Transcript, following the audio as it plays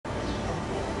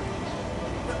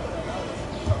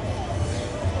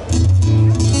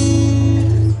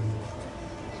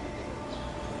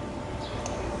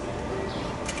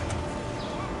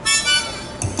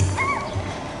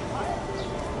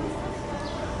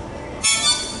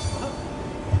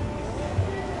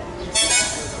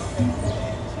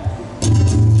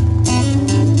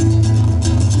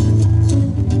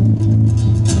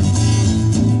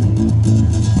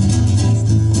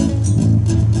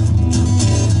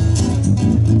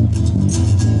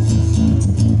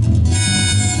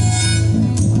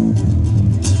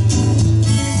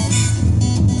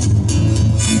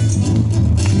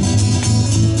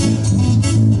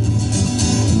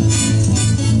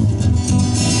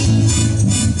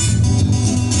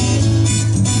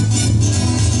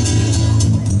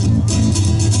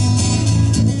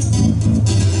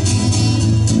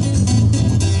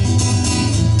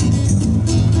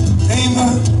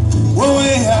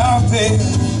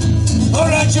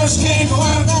just can't go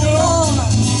out the door.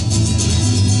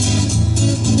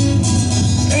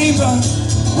 Ain't but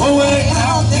one way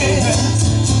out there.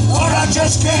 Lord, I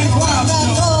just can't go out the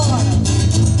door.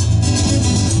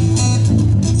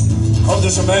 Oh,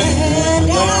 there's a man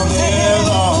down there,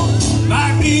 Lord.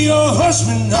 Might be your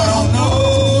husband, I don't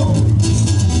know.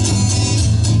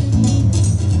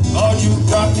 Lord, you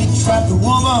got me trapped, a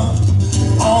woman,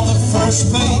 on the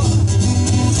first base.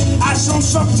 I saw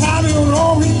sometime you'll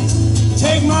only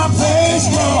take my place,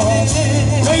 Lord.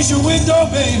 Raise your window,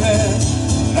 baby,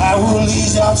 and I will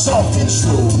ease out soft and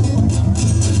slow.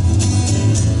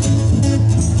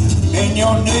 And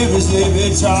your neighbors, they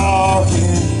be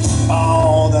talking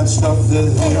all that stuff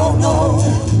that they don't know.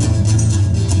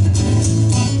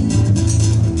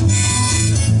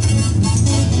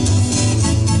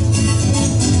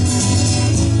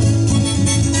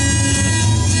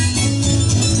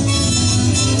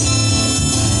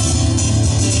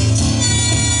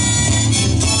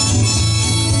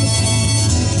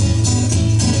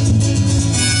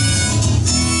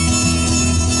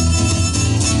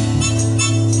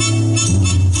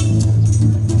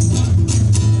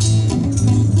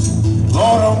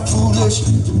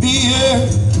 Be here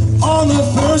on the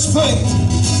first place.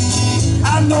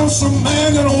 I know some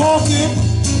man gonna walk in,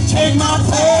 take my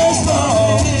place,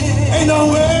 Lord. Ain't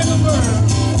no way in the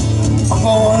world I'm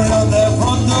going out that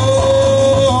front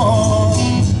door.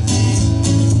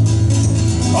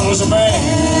 Oh, there's a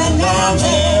man down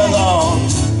there, Lord.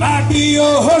 Might be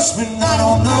your husband, I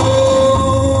don't know.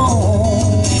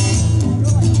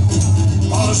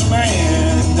 Oh, there's a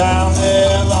man down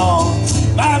there, Lord.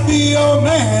 Might be your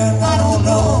man, I don't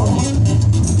know.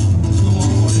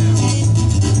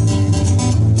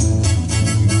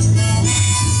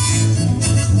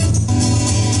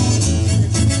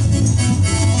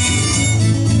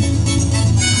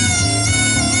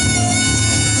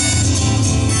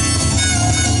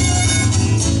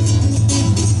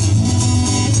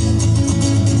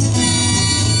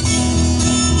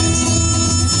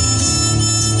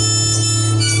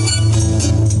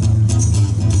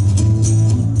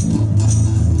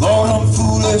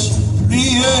 Be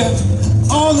here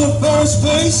on the first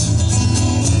base.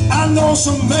 I know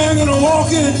some man gonna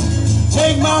walk in,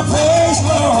 take my place,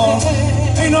 Lord.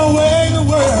 Ain't no way in the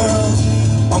world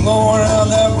I'm going out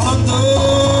that front door.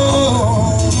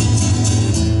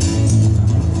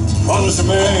 Oh, there's a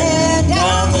man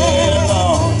down there,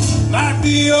 Lord. Might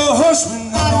be your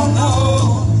husband, I don't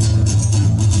know.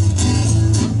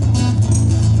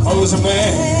 Oh, there's a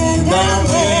man down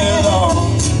there, Lord.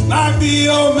 Might be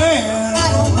your man,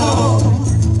 I don't know.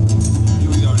 Here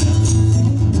we go now.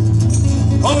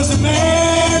 Oh, there's a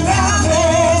man down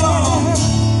there, Lord.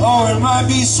 Oh, it might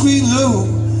be sweet Lou.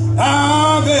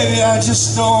 Ah, baby, I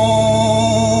just don't.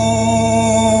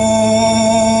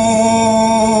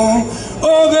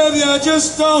 Oh, baby, I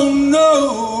just don't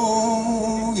know.